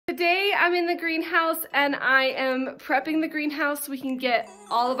today I'm in the greenhouse and I am prepping the greenhouse so we can get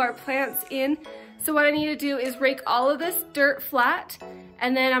all of our plants in. So what I need to do is rake all of this dirt flat,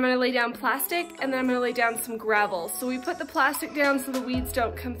 and then I'm gonna lay down plastic, and then I'm gonna lay down some gravel. So we put the plastic down so the weeds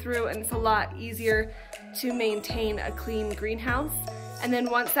don't come through, and it's a lot easier to maintain a clean greenhouse. And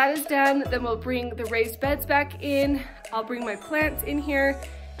then once that is done, then we'll bring the raised beds back in. I'll bring my plants in here,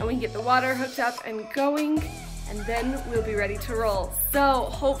 and we can get the water hooked up and going, and then we'll be ready to roll. So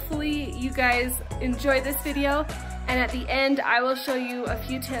hopefully you guys enjoy this video, and at the end I will show you a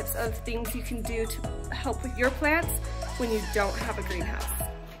few tips of things you can do to help with your plants when you don't have a greenhouse.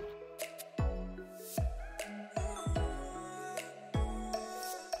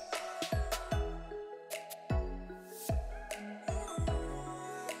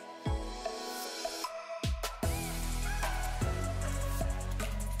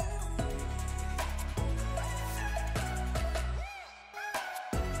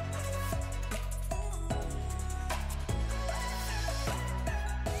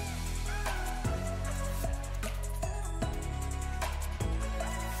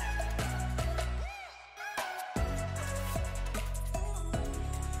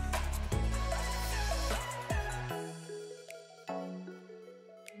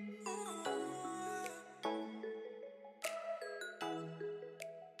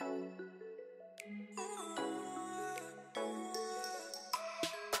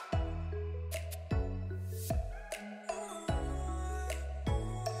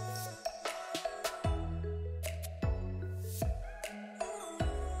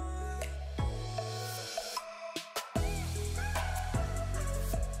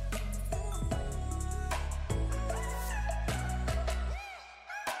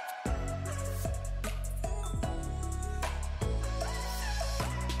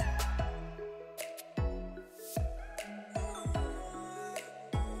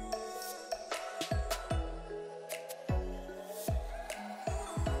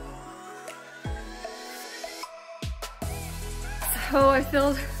 So I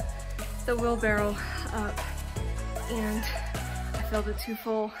filled the wheelbarrow up and I filled it too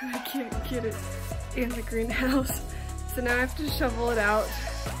full. I can't get it in the greenhouse. So now I have to shovel it out,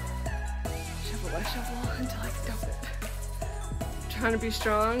 shovel by shovel, until I can dump it. I'm trying to be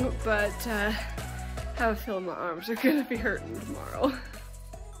strong, but I have a feeling my arms are gonna be hurting tomorrow.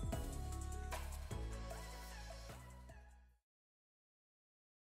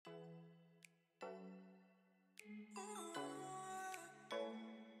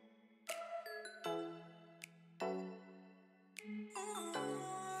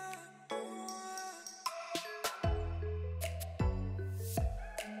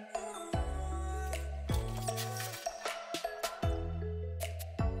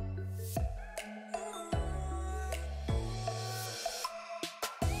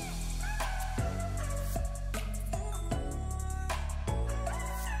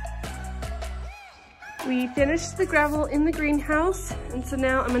 We finished the gravel in the greenhouse, and so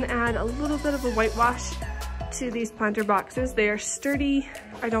now I'm gonna add a little bit of a whitewash to these planter boxes. They are sturdy.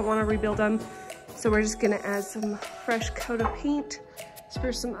 I don't wanna rebuild them, so we're just gonna add some fresh coat of paint,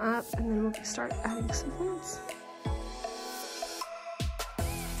 spruce them up, and then we'll start adding some plants.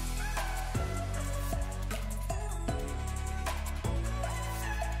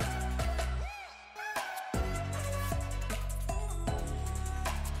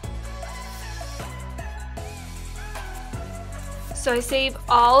 So I save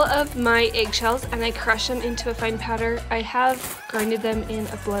all of my eggshells and I crush them into a fine powder. I have grinded them in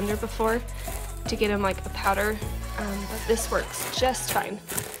a blender before to get them like a powder, but this works just fine.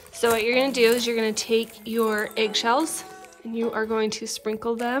 So what you're gonna do is you're gonna take your eggshells and you are going to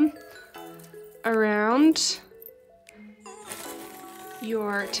sprinkle them around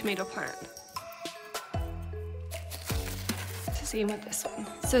your tomato plant. It's the same with this one.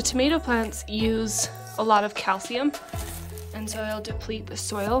 So tomato plants use a lot of calcium, and so it'll deplete the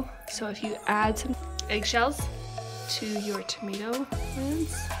soil. So if you add some eggshells to your tomato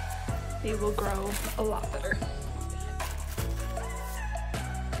plants, they will grow a lot better.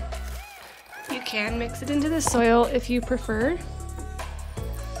 You can mix it into the soil if you prefer,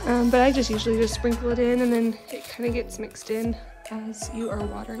 but I just usually sprinkle it in and then it kind of gets mixed in as you are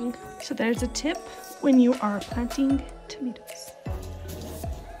watering. So there's a tip when you are planting tomatoes.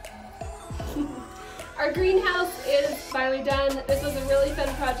 Our greenhouse is finally done. This was a really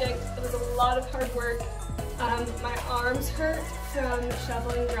fun project. It was a lot of hard work. My arms hurt from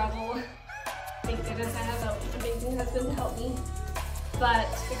shoveling gravel. Thank goodness I have an amazing husband to help me. But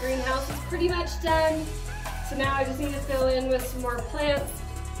the greenhouse is pretty much done. So now I just need to fill in with some more plants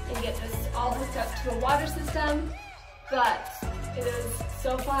and get this all hooked up to a water system. But It is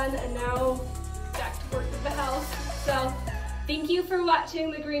so fun, and now back to work with the house. So thank you for watching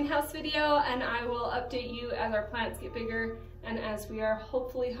the greenhouse video, and I will update you as our plants get bigger and as we are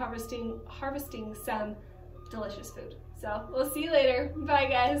hopefully harvesting some delicious food. So we'll see you later. Bye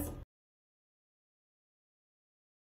guys.